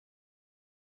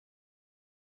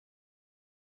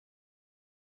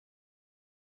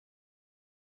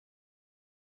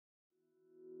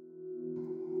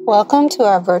Welcome to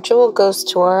our virtual ghost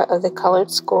tour of the Colored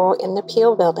School in the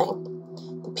Peale Building.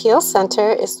 The Peale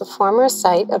Center is the former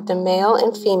site of the male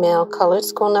and female Colored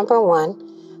School No. 1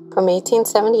 from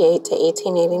 1878 to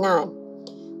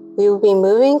 1889. We will be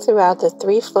moving throughout the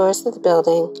 3 floors of the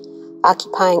building,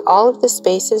 occupying all of the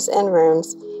spaces and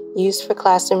rooms used for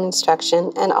classroom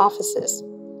instruction and offices.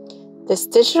 This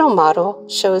digital model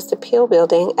shows the Peale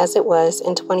Building as it was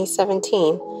in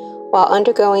 2017 while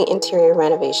undergoing interior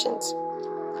renovations.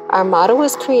 Our model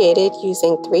was created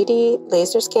using 3D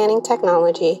laser scanning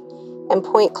technology and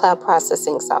point cloud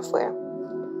processing software.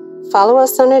 Follow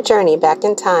us on a journey back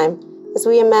in time as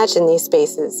we imagine these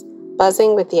spaces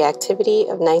buzzing with the activity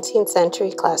of 19th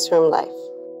century classroom life.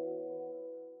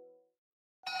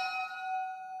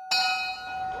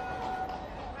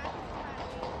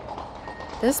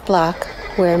 This block,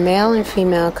 where male and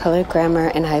female colored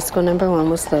grammar and high school No. 1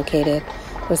 was located,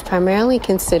 was primarily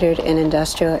considered an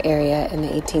industrial area in the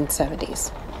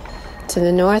 1870s. To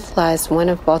the north lies one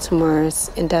of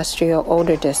Baltimore's industrial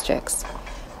older districts,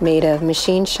 made of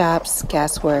machine shops,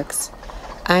 gasworks,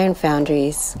 iron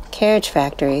foundries, carriage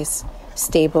factories,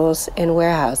 stables, and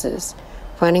warehouses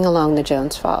running along the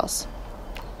Jones Falls.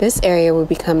 This area would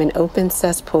become an open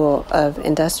cesspool of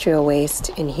industrial waste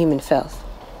and human filth.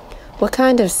 What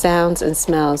kind of sounds and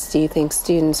smells do you think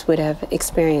students would have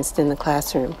experienced in the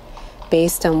classroom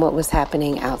based on what was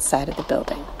happening outside of the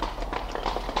building?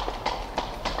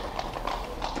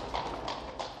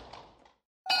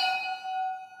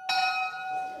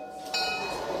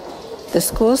 The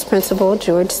school's principal,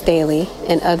 George Staley,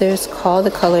 and others call the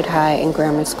colored high and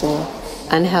grammar school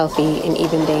unhealthy and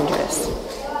even dangerous.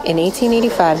 In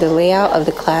 1885, the layout of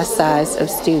the class size of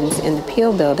students in the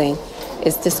Peale Building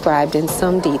is described in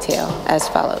some detail as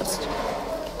follows.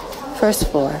 First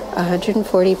floor,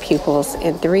 140 pupils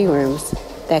in 3 rooms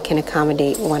that can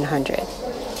accommodate 100.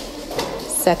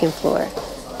 Second floor,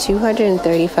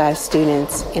 235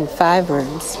 students in 5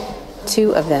 rooms,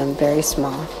 2 of them very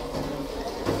small.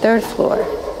 Third floor,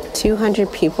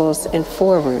 200 pupils in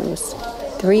 4 rooms,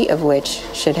 3 of which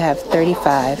should have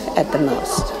 35 at the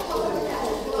most.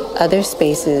 Other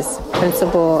spaces,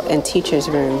 principal and teachers'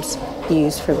 rooms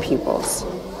used for pupils.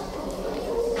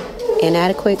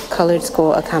 Inadequate colored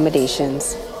school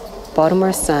accommodations.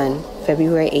 Baltimore Sun,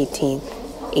 February 18,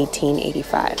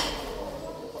 1885.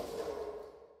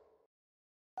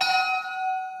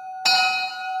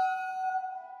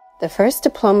 The first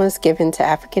diplomas given to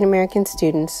African American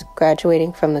students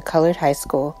graduating from the colored high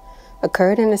school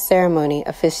occurred in a ceremony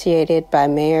officiated by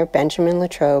Mayor Benjamin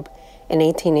Latrobe in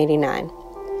 1889.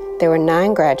 There were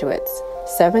 9 graduates,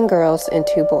 7 girls and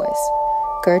 2 boys: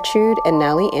 Gertrude and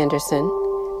Nellie Anderson,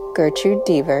 Gertrude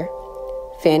Deaver,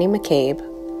 Fannie McCabe,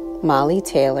 Molly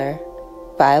Taylor,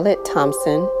 Violet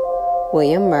Thompson,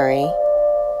 William Murray,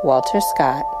 Walter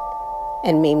Scott,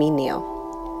 and Mamie Neal.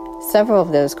 Several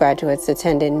of those graduates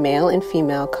attended male and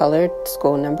female colored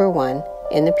school No. 1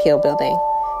 in the Peale Building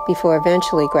before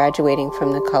eventually graduating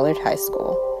from the colored high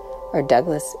school, or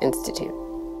Douglas Institute.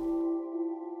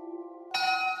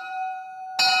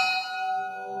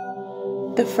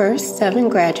 The first 7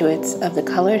 graduates of the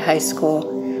colored high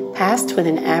school passed with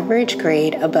an average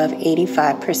grade above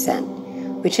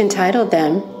 85%, which entitled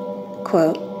them,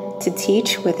 quote, to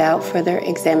teach without further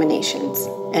examinations,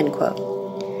 end quote.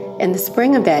 In the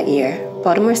spring of that year,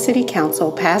 Baltimore City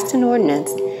Council passed an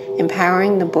ordinance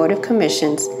empowering the Board of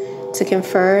Commissions to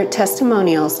confer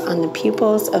testimonials on the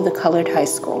pupils of the colored high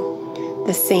school,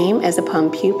 the same as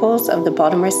upon pupils of the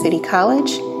Baltimore City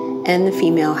College and the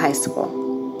female high school.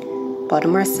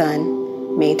 Baltimore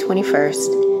Sun, May 21st,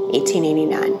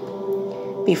 1889.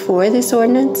 Before this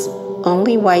ordinance,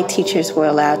 only white teachers were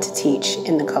allowed to teach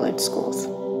in the colored schools.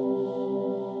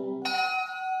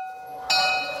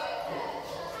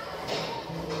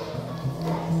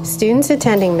 Students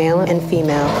attending male and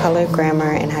female colored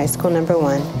grammar and high school No.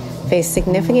 1 face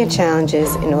significant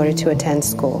challenges in order to attend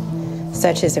school,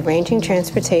 such as arranging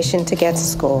transportation to get to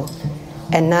school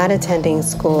and not attending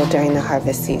school during the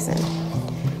harvest season.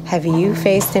 Have you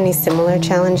faced any similar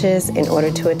challenges in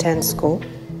order to attend school?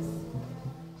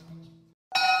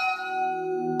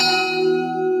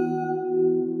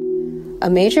 A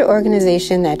major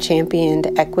organization that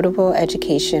championed equitable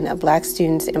education of Black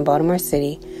students in Baltimore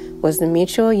City was the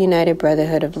Mutual United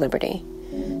Brotherhood of Liberty.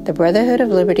 The Brotherhood of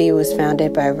Liberty was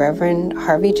founded by Reverend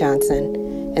Harvey Johnson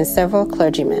and several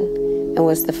clergymen and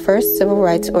was the first civil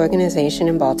rights organization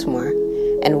in Baltimore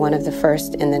and one of the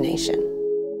first in the nation.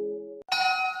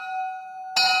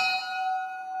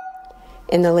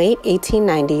 In the late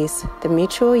 1890s, the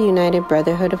Mutual United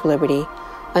Brotherhood of Liberty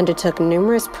undertook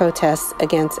numerous protests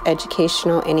against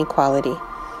educational inequality,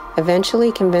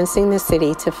 eventually convincing the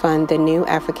city to fund the new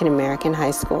African American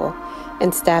high school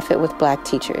and staff it with black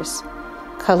teachers,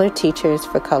 colored teachers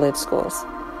for colored schools.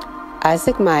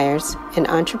 Isaac Myers, an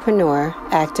entrepreneur,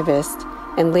 activist,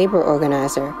 and labor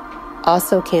organizer,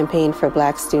 also campaigned for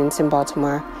black students in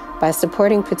Baltimore by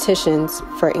supporting petitions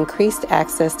for increased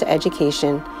access to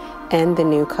education and the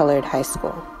new colored high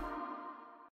school.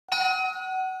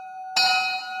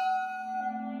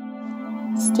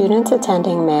 Students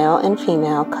attending male and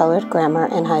female colored grammar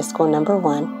and high school number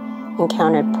 1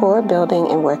 encountered poor building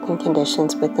and working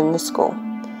conditions within the school,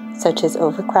 such as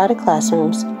overcrowded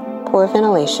classrooms, poor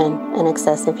ventilation, and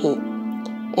excessive heat.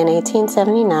 In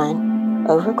 1879,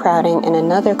 overcrowding in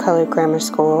another colored grammar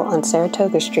school on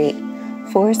Saratoga Street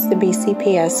forced the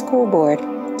BCPS school board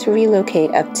to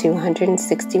relocate up to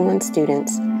 161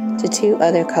 students to 2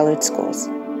 other colored schools,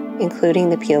 including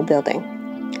the Peale building.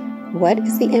 What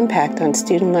is the impact on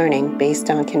student learning based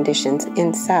on conditions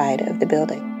inside of the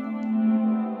building?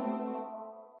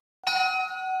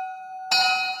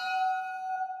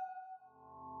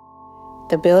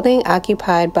 The building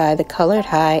occupied by the Colored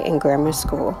High and Grammar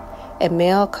School, a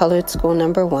male colored school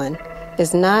number 1,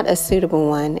 is not a suitable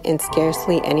one in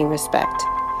scarcely any respect.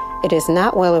 It is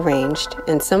not well arranged,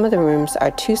 and some of the rooms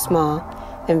are too small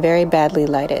and very badly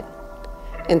lighted.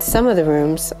 In some of the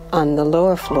rooms on the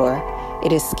lower floor,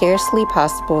 it is scarcely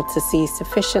possible to see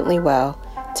sufficiently well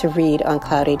to read on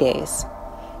cloudy days.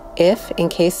 If, in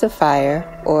case of fire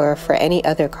or for any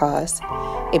other cause,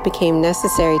 it became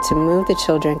necessary to move the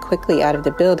children quickly out of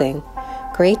the building,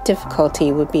 great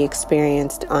difficulty would be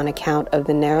experienced on account of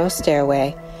the narrow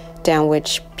stairway down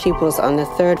which pupils on the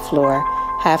 3rd floor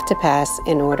have to pass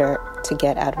in order to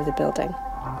get out of the building.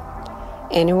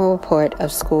 Annual Report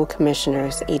of School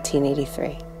Commissioners,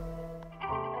 1883.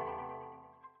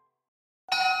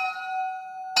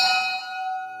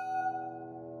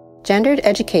 Gendered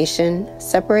education,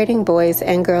 separating boys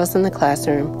and girls in the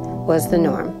classroom, was the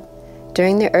norm.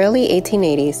 During the early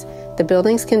 1880s, the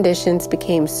building's conditions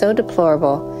became so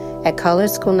deplorable at Colored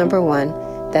School number 1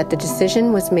 that the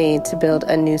decision was made to build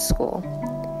a new school.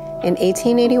 In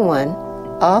 1881,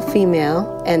 all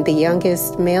female and the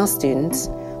youngest male students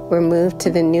were moved to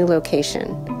the new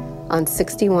location on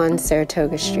 61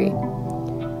 Saratoga Street,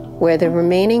 where the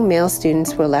remaining male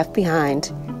students were left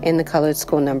behind in the Colored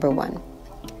School number 1.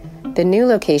 The new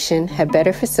location had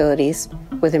better facilities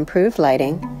with improved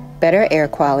lighting, better air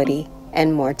quality,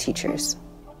 and more teachers.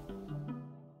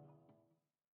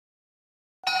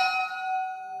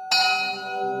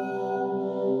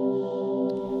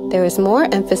 There is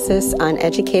more emphasis on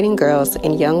educating girls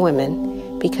and young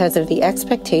women because of the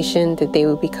expectation that they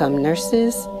would become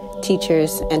nurses,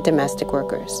 teachers, and domestic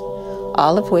workers,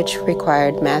 all of which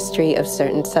required mastery of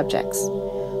certain subjects.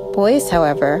 Boys,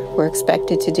 however, were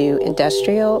expected to do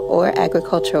industrial or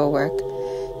agricultural work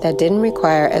that didn't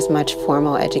require as much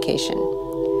formal education.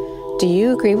 Do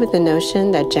you agree with the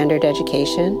notion that gendered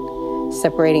education,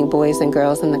 separating boys and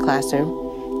girls in the classroom,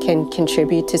 can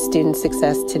contribute to student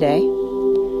success today?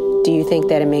 Do you think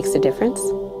that it makes a difference?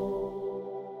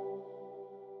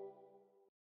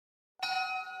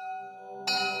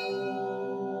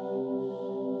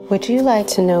 Would you like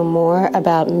to know more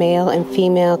about male and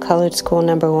female colored school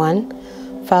number 1?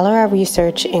 Follow our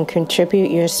research and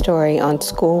contribute your story on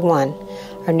School 1,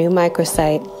 our new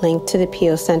microsite linked to the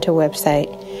Peale Center website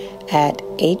at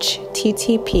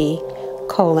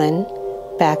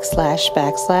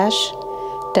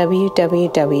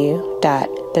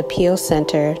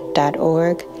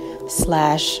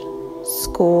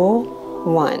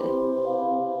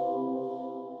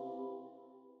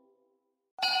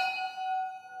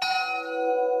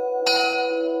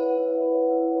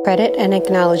Credit and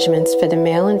acknowledgments for the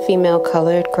male and female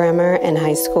colored grammar and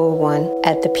high school 1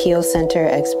 at the Peale Center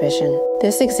exhibition.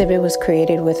 This exhibit was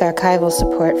created with archival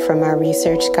support from our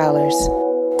research scholars.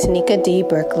 Tonika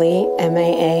Berkley,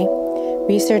 MAA,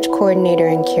 Research Coordinator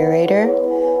and Curator,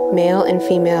 Male and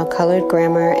Female Colored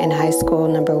Grammar and High School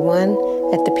number 1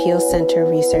 at the Peale Center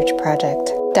Research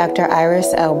Project. Dr.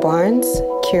 Iris L. Barnes,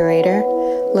 Curator,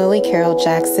 Lillie Carroll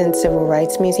Jackson Civil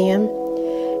Rights Museum,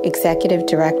 Executive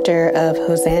Director of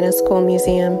Hosanna School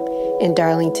Museum in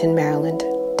Darlington, Maryland.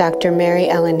 Dr. Mary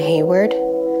Ellen Hayward,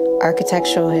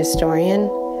 Architectural Historian,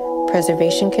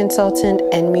 Preservation Consultant,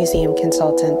 and Museum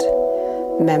Consultant.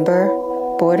 Member,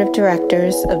 Board of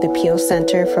Directors of the Peale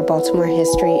Center for Baltimore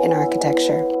History and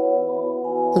Architecture.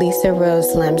 Lisa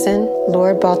Rose Lamson,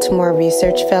 Lord Baltimore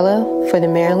Research Fellow for the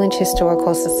Maryland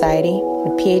Historical Society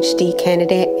and PhD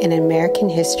candidate in American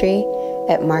History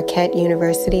at Marquette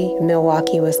University,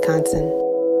 Milwaukee, Wisconsin.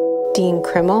 Dean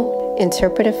Krimmel,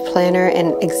 Interpretive Planner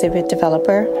and Exhibit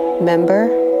Developer, Member,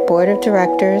 Board of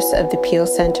Directors of the Peale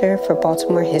Center for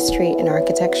Baltimore History and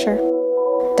Architecture.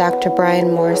 Dr.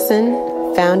 Brian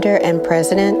Morrison, founder and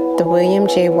president, the William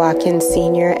J. Watkins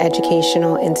Senior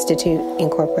Educational Institute,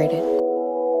 Incorporated.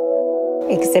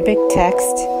 Exhibit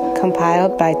text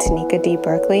compiled by Tonika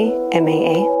Berkley,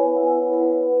 MAA.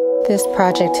 This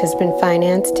project has been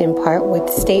financed in part with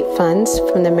state funds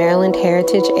from the Maryland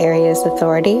Heritage Areas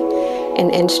Authority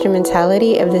and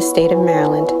instrumentality of the state of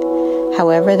Maryland.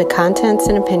 However, the contents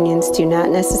and opinions do not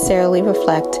necessarily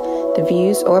reflect the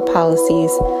views or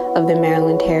policies of the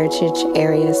Maryland Heritage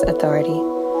Areas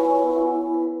Authority.